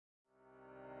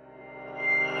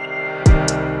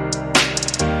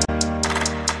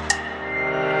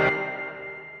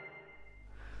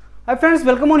Hi friends,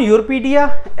 welcome on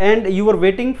YourPedia. And you were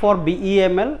waiting for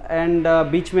BEML and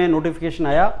बीच में notification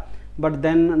आया, but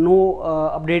then no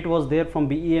update was there from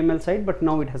BEML side, but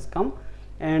now it has come.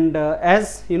 And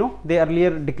as you know, they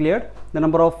earlier declared the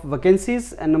number of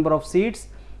vacancies and number of seats,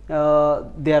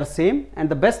 they are same. And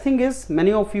the best thing is,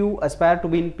 many of you aspire to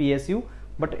be in PSU,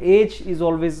 but age is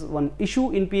always one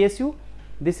issue in PSU.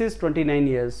 This is 29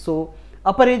 years, so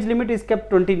upper age limit is kept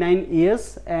 29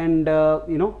 years, and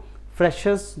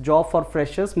freshers, job for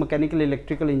freshers, mechanical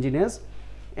electrical engineers.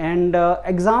 And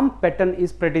exam pattern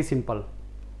is pretty simple.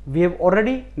 We have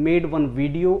already made one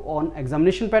video on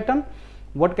examination pattern.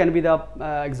 What can be the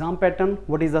exam pattern,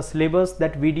 what is the syllabus?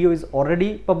 That video is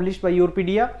already published by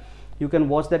YourPedia. You can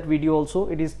watch that video also.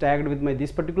 It is tagged with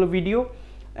this particular video.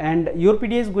 And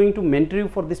YourPedia is going to mentor you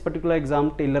for this particular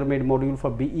exam, tailor-made module for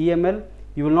BEML.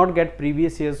 You will not get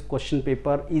previous year's question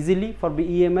paper easily for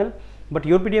BEML, but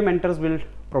YourPedia mentors will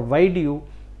provide you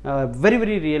very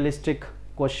realistic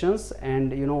questions,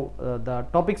 and the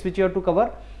topics which you have to cover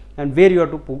and where you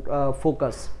have to put,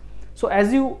 focus. So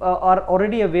as you are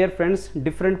already aware, friends,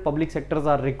 different public sectors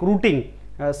are recruiting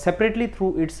separately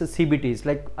through its CBTs.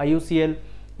 Like IUCL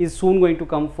is soon going to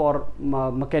come for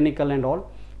mechanical and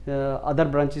all. Other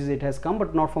branches it has come,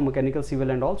 but not for mechanical, civil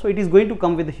and all. So it is going to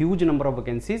come with a huge number of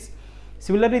vacancies.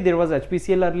 Similarly, there was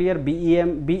HPCL earlier,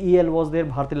 BEL was there,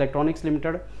 Bharat Electronics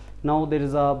Limited. Now there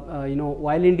is a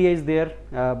While India is there,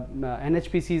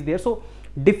 NHPC is there. So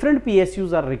different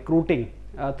PSUs are recruiting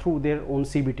through their own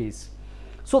CBTs.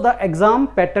 So the exam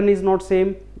pattern is not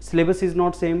same, syllabus is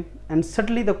not same, and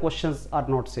certainly the questions are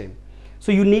not same.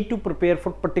 So you need to prepare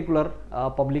for particular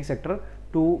public sector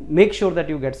to make sure that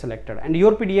you get selected. And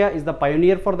YourPedia is the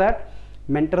pioneer for that.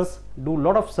 Mentors do a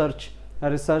lot of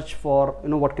research for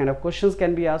what kind of questions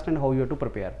can be asked and how you have to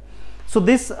prepare. So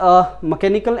this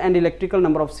mechanical and electrical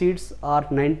number of seats are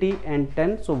 90 and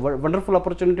 10. So wonderful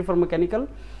opportunity for mechanical.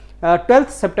 12th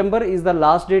September is the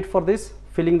last date for this,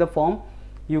 filling the form.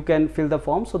 You can fill the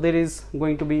form. So there is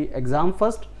going to be exam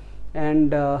first,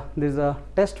 and there is a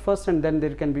test first, and then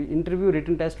there can be interview,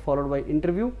 written test followed by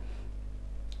interview.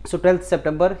 So 12th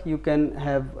September you can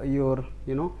have your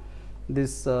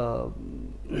this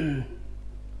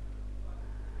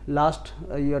last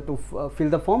you have to fill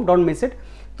the form, don't miss it.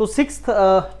 So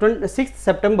 6th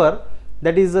September,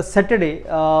 that is a Saturday,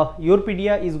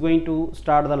 YourPedia is going to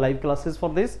start the live classes for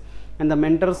this, and the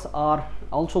mentors are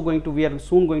also we are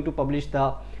soon going to publish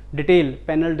the detailed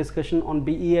panel discussion on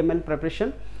BEML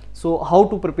preparation. So how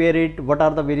to prepare it, what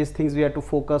are the various things we have to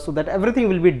focus, so that everything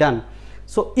will be done.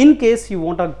 So in case you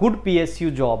want a good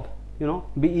PSU job,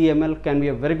 BEML can be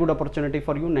a very good opportunity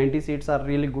for you. 90 seats are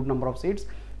really good number of seats.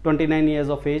 29 years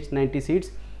of age, 90 seats.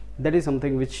 That is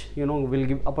something which will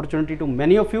give opportunity to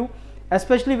many of you,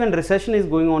 especially when recession is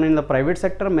going on in the private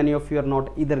sector. Many of you are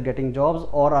not either getting jobs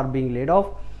or are being laid off.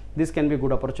 This can be a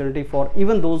good opportunity for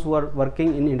even those who are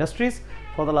working in industries.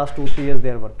 For the last 2-3 years they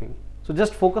are working. So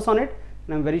just focus on it,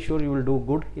 and I am very sure you will do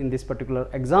good in this particular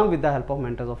exam with the help of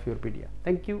mentors of YourPedia.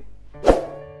 Thank you.